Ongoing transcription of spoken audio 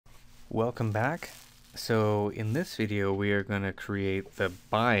Welcome back. So in this video we are going to create the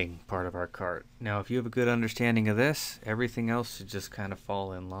buying part of our cart. Now if you have a good understanding of this, everything else should just kind of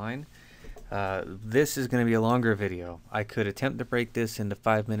fall in line. This is going to be a longer video. I could attempt to break this into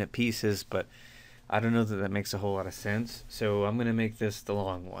 5-minute pieces, but I don't know that that makes a whole lot of sense. So I'm going to make this the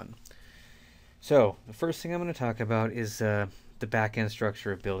long one. So the first thing I'm going to talk about is the back-end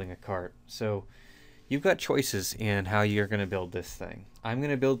structure of building a cart. So you've got choices in how you're going to build this thing. I'm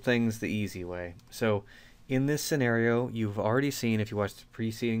going to build things the easy way. So in this scenario, you've already seen, if you watched the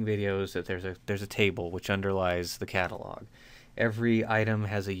preceding videos, that there's a table which underlies the catalog. Every item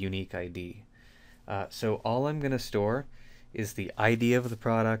has a unique ID. So all I'm going to store is the ID of the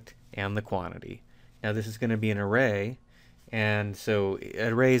product and the quantity. Now this is going to be an array, and so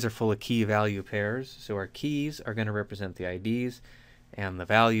arrays are full of key value pairs. So our keys are going to represent the IDs, and the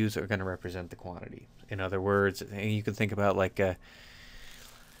values are going to represent the quantity. In other words, you can think about like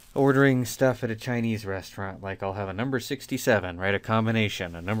ordering stuff at a Chinese restaurant. Like I'll have a number 67, right? A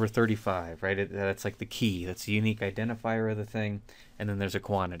combination, a number 35, right? That's like the key. That's the unique identifier of the thing. And then there's a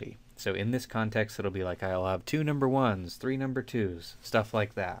quantity. So in this context, it'll be like I'll have 2 number 1s, 3 number 2s, stuff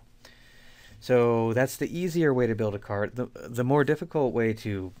like that. So that's the easier way to build a cart. The more difficult way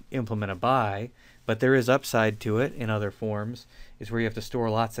to implement a buy, but there is upside to it in other forms, is where you have to store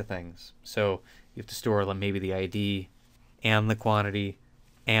lots of things. So you have to store maybe the ID and the quantity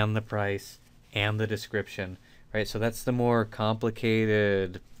and the price and the description, right? So that's the more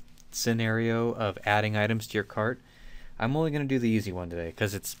complicated scenario of adding items to your cart. I'm only going to do the easy one today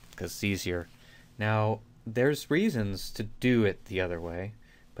because it's easier. Now, there's reasons to do it the other way,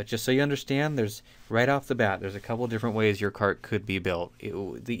 but just so you understand, there's right off the bat, there's a couple different ways your cart could be built.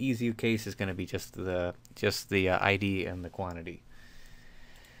 The easy case is going to be just the ID and the quantity.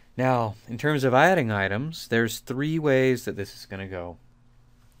 Now, in terms of adding items, there's 3 ways that this is going to go.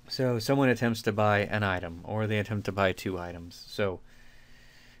 So someone attempts to buy an item, or they attempt to buy 2 items. So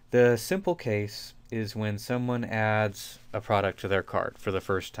the simple case is when someone adds a product to their cart for the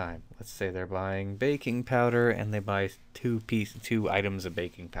first time. Let's say they're buying baking powder and they buy 2 items of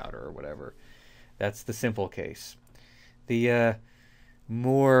baking powder or whatever. That's the simple case. The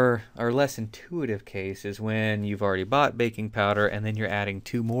more or less intuitive case is when you've already bought baking powder and then you're adding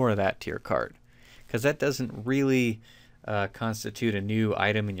 2 more of that to your cart, because that doesn't really constitute a new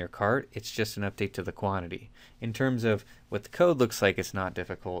item in your cart. It's just an update to the quantity. In terms of what the code looks like, it's not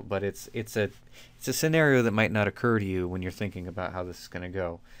difficult, but it's a scenario that might not occur to you when you're thinking about how this is going to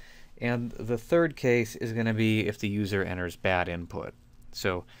go. And the third case is going to be if the user enters bad input.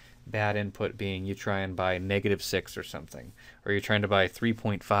 So bad input being you try and buy -6 or something, or you're trying to buy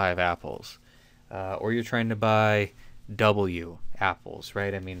 3.5 apples, or you're trying to buy W apples,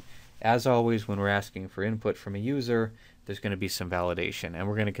 right? I mean, as always, when we're asking for input from a user, there's going to be some validation, and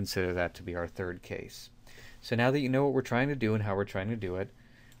we're going to consider that to be our third case. So now that you know what we're trying to do and how we're trying to do it,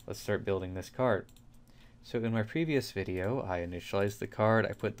 let's start building this cart. So in my previous video, I initialized the cart.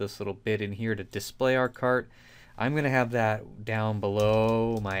 I put this little bit in here to display our cart. I'm going to have that down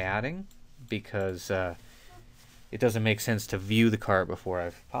below my adding, because it doesn't make sense to view the cart before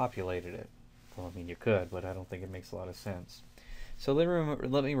I've populated it. Well, I mean, you could, but I don't think it makes a lot of sense. So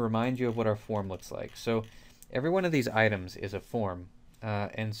let me remind you of what our form looks like. So every one of these items is a form,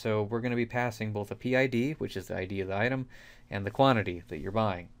 and so we're going to be passing both a PID, which is the ID of the item, and the quantity that you're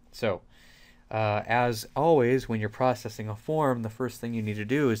buying. So as always, when you're processing a form, the first thing you need to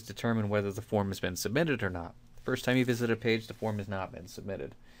do is determine whether the form has been submitted or not. The first time you visit a page, the form has not been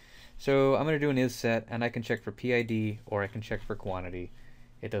submitted. So I'm going to do an isSet, and I can check for PID or I can check for quantity.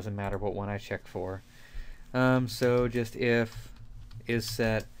 It doesn't matter what one I check for. So just if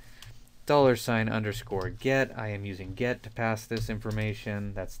isSet $_get. I am using get to pass this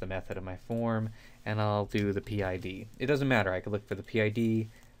information. That's the method of my form, and I'll do the PID. It doesn't matter. I could look for the PID,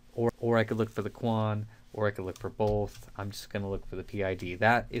 or I could look for the quan, or I could look for both. I'm just going to look for the PID.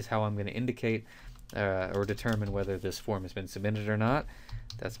 That is how I'm going to indicate or determine whether this form has been submitted or not.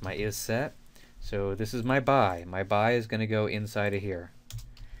 That's my isSet. So this is my buy. My buy is going to go inside of here.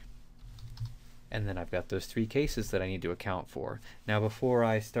 And then I've got those 3 cases that I need to account for. Now before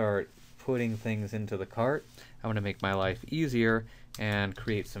I start putting things into the cart, I want to make my life easier and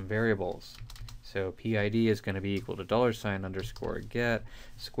create some variables. So PID is going to be equal to $_get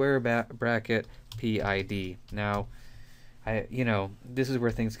square bracket PID. Now, this is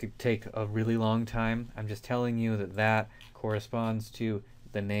where things could take a really long time. I'm just telling you that that corresponds to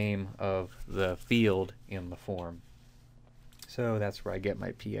the name of the field in the form. So that's where I get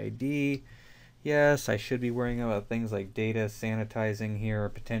my PID. Yes, I should be worrying about things like data sanitizing here,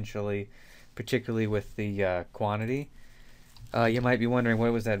 potentially, particularly with the quantity. You might be wondering,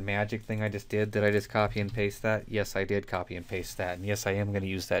 what was that magic thing I just did? Did I just copy and paste that? Yes, I did copy and paste that. And yes, I am going to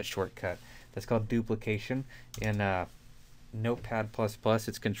use that shortcut. That's called duplication in Notepad++.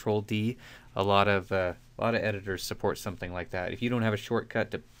 It's Control D. A lot of editors support something like that. If you don't have a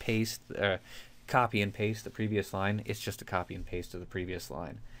shortcut to paste, copy and paste the previous line, it's just a copy and paste of the previous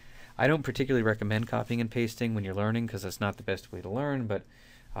line. I don't particularly recommend copying and pasting when you're learning because that's not the best way to learn, but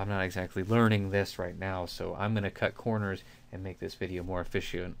I'm not exactly learning this right now, so I'm going to cut corners and make this video more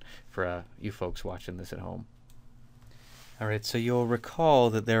efficient for you folks watching this at home. Alright, so you'll recall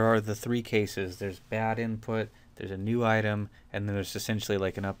that there are the three cases. There's bad input, there's a new item, and then there's essentially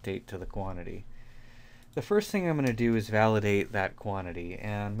like an update to the quantity. The first thing I'm going to do is validate that quantity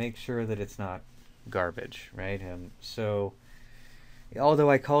and make sure that it's not garbage, right? So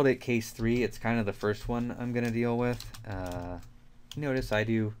although I called it case 3, it's kind of the first one I'm going to deal with. Notice I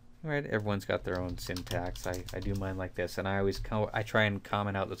do, right, everyone's got their own syntax. I do mine like this, and I try and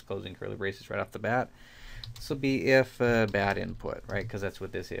comment out those closing curly braces right off the bat. This will be if bad input, right, because that's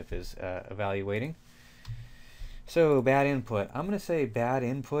what this if is evaluating. So bad input, I'm going to say bad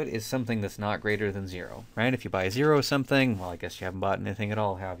input is something that's not greater than 0, right? If you buy 0 something, well, I guess you haven't bought anything at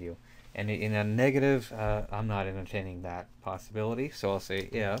all, have you? And in a negative, I'm not entertaining that possibility, so I'll say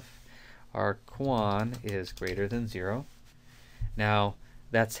if our quan is greater than 0. Now,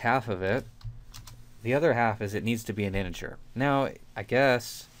 that's half of it. The other half is it needs to be an integer. Now, I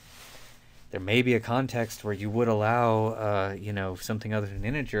guess there may be a context where you would allow, you know, something other than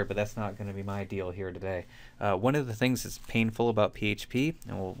an integer, but that's not going to be my deal here today. One of the things that's painful about PHP,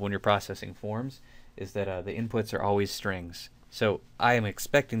 and when you're processing forms, is that the inputs are always strings. So I am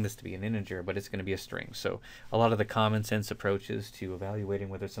expecting this to be an integer, but it's going to be a string. So a lot of the common sense approaches to evaluating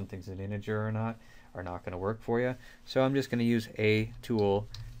whether something's an integer or not are not going to work for you. So I'm just going to use a tool.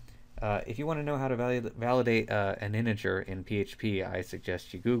 If you want to know how to validate an integer in PHP, I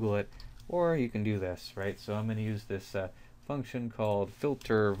suggest you Google it, or you can do this, right? So I'm going to use this function called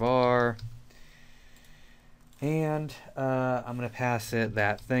filter var, and I'm going to pass it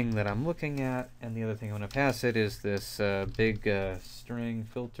that thing that I'm looking at, and the other thing I'm going to pass it is this big string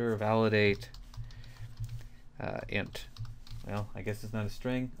filter validate int. Well, I guess it's not a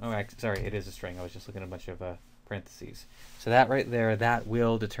string. Oh, sorry, it is a string. I was just looking at a bunch of parentheses. So that right there, that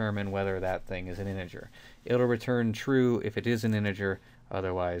will determine whether that thing is an integer. It'll return true if it is an integer,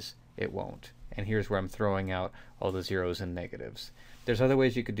 otherwise it won't. And here's where I'm throwing out all the zeros and negatives. There's other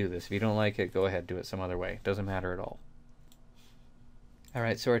ways you could do this. If you don't like it, go ahead, do it some other way. Doesn't matter at all.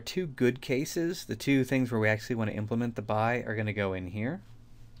 Alright, so our two good cases, the two things where we actually want to implement the by, are going to go in here.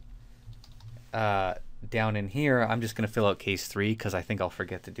 Down in here, I'm just going to fill out case 3 because I think I'll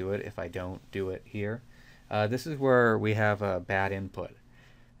forget to do it if I don't do it here. This is where we have a bad input.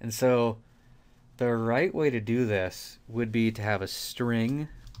 And so the right way to do this would be to have a string.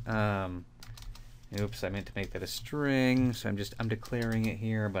 Oops, I meant to make that a string, so I'm declaring it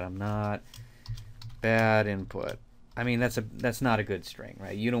here, but I'm not. Bad input. I mean, that's not a good string,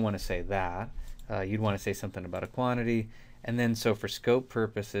 right? You don't want to say that. You'd want to say something about a quantity. And then, so for scope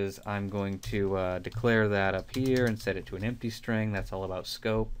purposes, I'm going to declare that up here and set it to an empty string. That's all about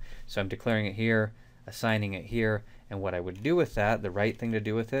scope. So I'm declaring it here, assigning it here, and what I would do with that, the right thing to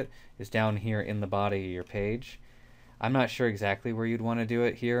do with it, is down here in the body of your page. I'm not sure exactly where you'd want to do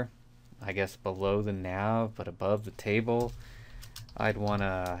it here. I guess below the nav, but above the table. I'd want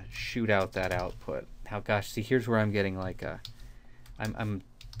to shoot out that output. Now, gosh, see, here's where I'm getting like I'm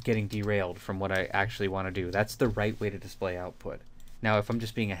getting derailed from what I actually want to do. That's the right way to display output. Now, if I'm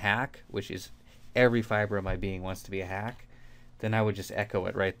just being a hack, which is every fiber of my being wants to be a hack, then I would just echo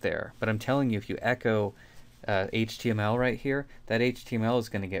it right there. But I'm telling you, if you echo HTML right here, that HTML is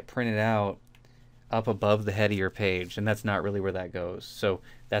going to get printed out up above the head of your page, and that's not really where that goes. So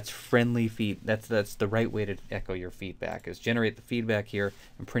that's friendly that's the right way to echo your feedback, is generate the feedback here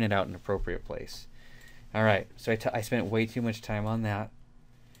and print it out in an appropriate place. All right, so I spent way too much time on that.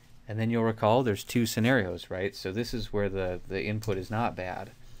 And then you'll recall there's two scenarios, right? So this is where the input is not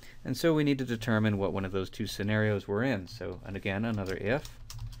bad. And so we need to determine what one of those two scenarios we're in. So, and again, another if.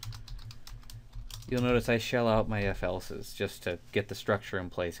 You'll notice I shell out my if else's just to get the structure in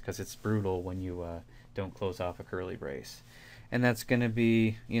place, because it's brutal when you don't close off a curly brace. And that's going to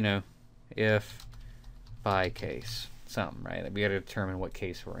be, you know, if by case, something, right? We got to determine what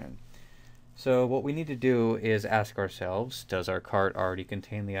case we're in. So what we need to do is ask ourselves, does our cart already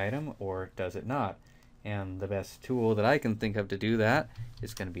contain the item or does it not? And the best tool that I can think of to do that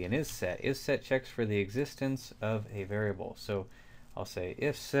is going to be an isSet. isSet checks for the existence of a variable. So I'll say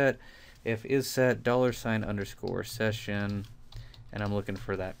if isSet $_ session, and I'm looking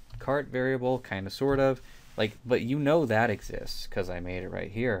for that cart variable, kind of, sort of. Like, but you know that exists because I made it right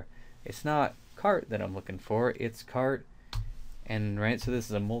here. It's not cart that I'm looking for, it's cart. And right, so this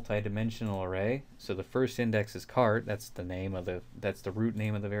is a multi-dimensional array. So the first index is cart. That's the name of that's the root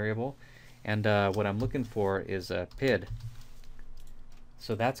name of the variable. And what I'm looking for is a PID.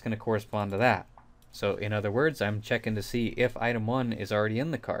 So that's going to correspond to that. So in other words, I'm checking to see if item 1 is already in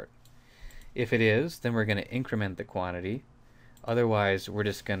the cart. If it is, then we're going to increment the quantity. Otherwise, we're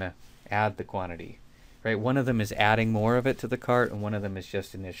just going to add the quantity. Right? One of them is adding more of it to the cart, and one of them is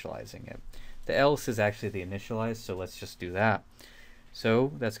just initializing it. The else is actually the initialize, so let's just do that.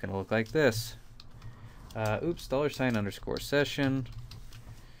 So that's going to look like this. Oops, $_session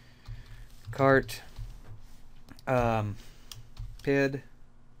cart PID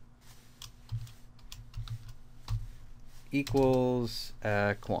equals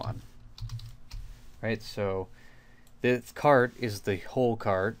quan. Right, so this cart is the whole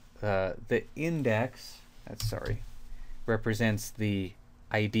cart. The index, represents the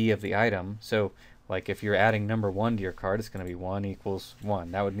ID of the item. So like if you're adding number 1 to your cart, it's going to be 1 equals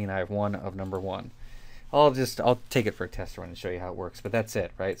 1. That would mean I have 1 of number 1. I'll take it for a test run and show you how it works, but that's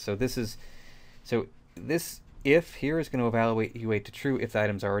it, right? So this if here is going to evaluate to true if the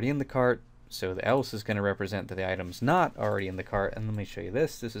item's already in the cart. So the else is going to represent that the item's not already in the cart. And let me show you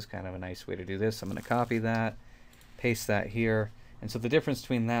this. This is kind of a nice way to do this. I'm going to copy that, paste that here. And so the difference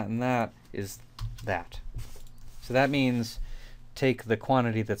between that and that is that. So that means take the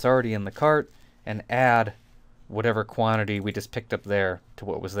quantity that's already in the cart and add whatever quantity we just picked up there to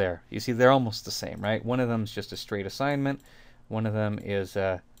what was there. You see, they're almost the same, right? One of them is just a straight assignment. One of them is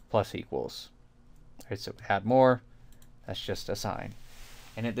plus equals. All right, so add more, that's just assign.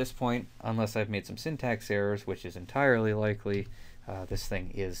 And at this point, unless I've made some syntax errors, which is entirely likely, this thing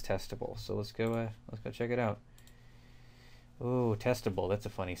is testable. So let's go check it out. Oh, testable. That's a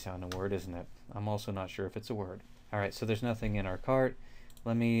funny sounding word, isn't it? I'm also not sure if it's a word. All right, so there's nothing in our cart.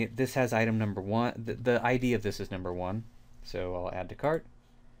 This has item number 1. The ID of this is number 1. So I'll add to cart.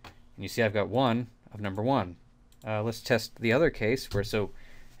 And you see I've got 1 of number 1. Let's test the other case so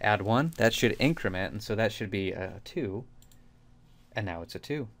add 1. That should increment, and so that should be 2. And now it's a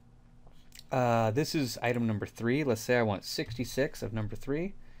 2. This is item number 3. Let's say I want 66 of number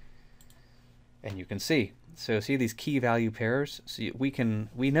 3. And you can see. So see these key value pairs? So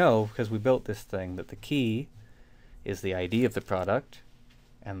we know, because we built this thing, that the key is the ID of the product,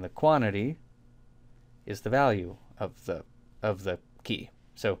 and the quantity is the value of the key.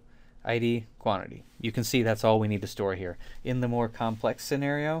 So ID, quantity. You can see that's all we need to store here. In the more complex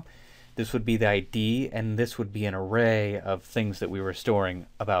scenario, this would be the ID, and this would be an array of things that we were storing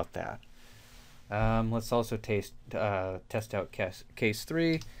about that. Let's also test out case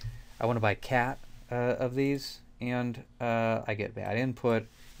 3. I want to buy cat of these, and I get bad input.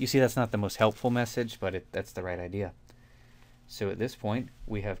 You see that's not the most helpful message, but that's the right idea. So at this point,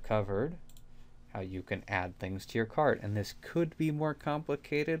 we have covered how you can add things to your cart, and this could be more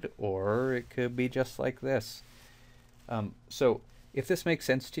complicated, or it could be just like this. So if this makes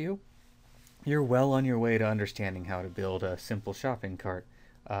sense to you, you're well on your way to understanding how to build a simple shopping cart.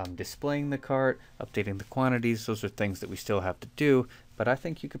 Displaying the cart, updating the quantities, those are things that we still have to do, but I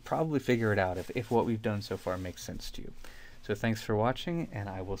think you could probably figure it out if what we've done so far makes sense to you. So thanks for watching, and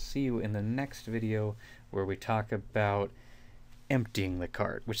I will see you in the next video where we talk about emptying the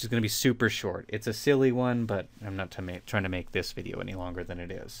cart, which is going to be super short. It's a silly one, but I'm not trying to make this video any longer than it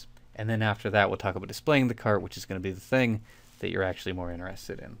is. And then after that, we'll talk about displaying the cart, which is going to be the thing that you're actually more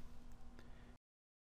interested in.